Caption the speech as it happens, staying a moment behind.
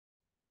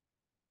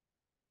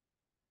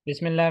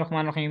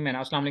Bismillahirrahmanirrahim and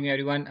Assalamu alaikum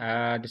everyone.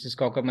 This is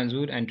Kokab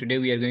Manzoor and today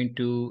we are going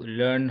to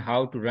learn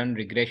how to run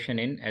regression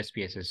in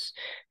SPSS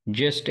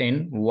just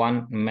in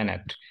 1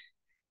 minute.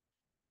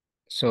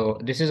 So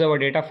this is our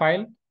data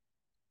file.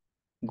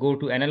 Go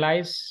to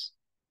Analyze,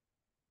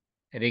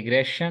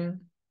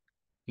 Regression,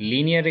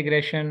 Linear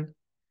Regression.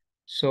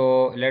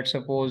 So let's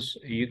suppose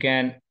you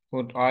can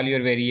put all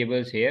your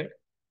variables here.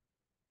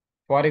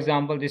 For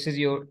example, this is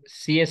your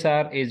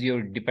CSR is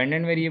your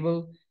dependent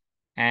variable.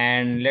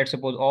 And let's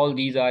suppose all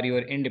these are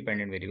your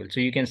independent variables. So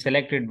you can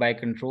select it by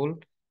control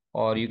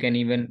or you can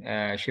even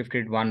shift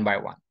it one by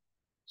one.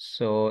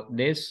 So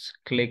this,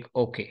 click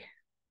OK.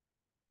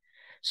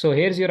 So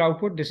here's your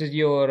output. This is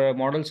your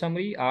model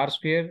summary, R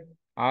square.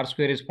 R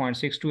square is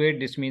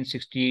 0.628. This means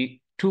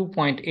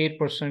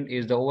 62.8%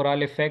 is the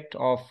overall effect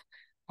of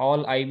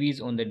all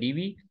IVs on the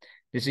DV.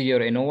 This is your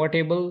ANOVA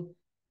table.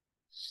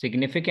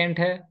 Significant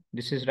hai.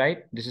 This is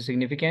right. This is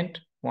significant,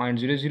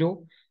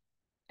 0.00.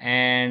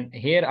 And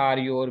here are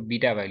your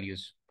beta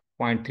values,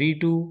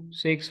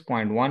 0.326,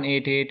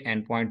 0.188,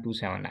 and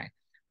 0.279.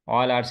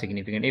 All are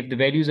significant. If the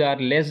values are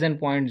less than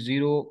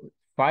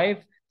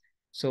 0.05,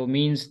 so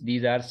means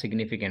these are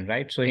significant,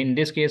 right? So in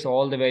this case,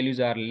 all the values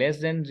are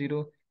less than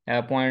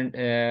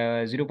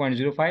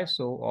 0.05,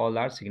 so all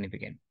are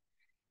significant.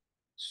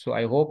 So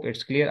I hope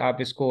it's clear.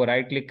 आप इसको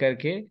right click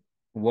करके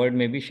word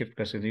में भी shift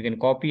कर सकते. You can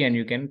copy and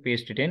you can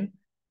paste it in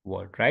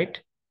Word, right?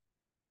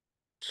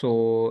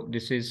 So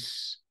this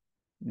is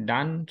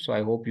done. So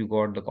I hope you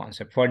got the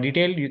concept. For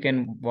detail, you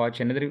can watch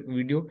another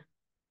video.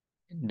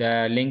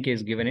 The link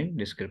is given in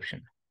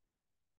description.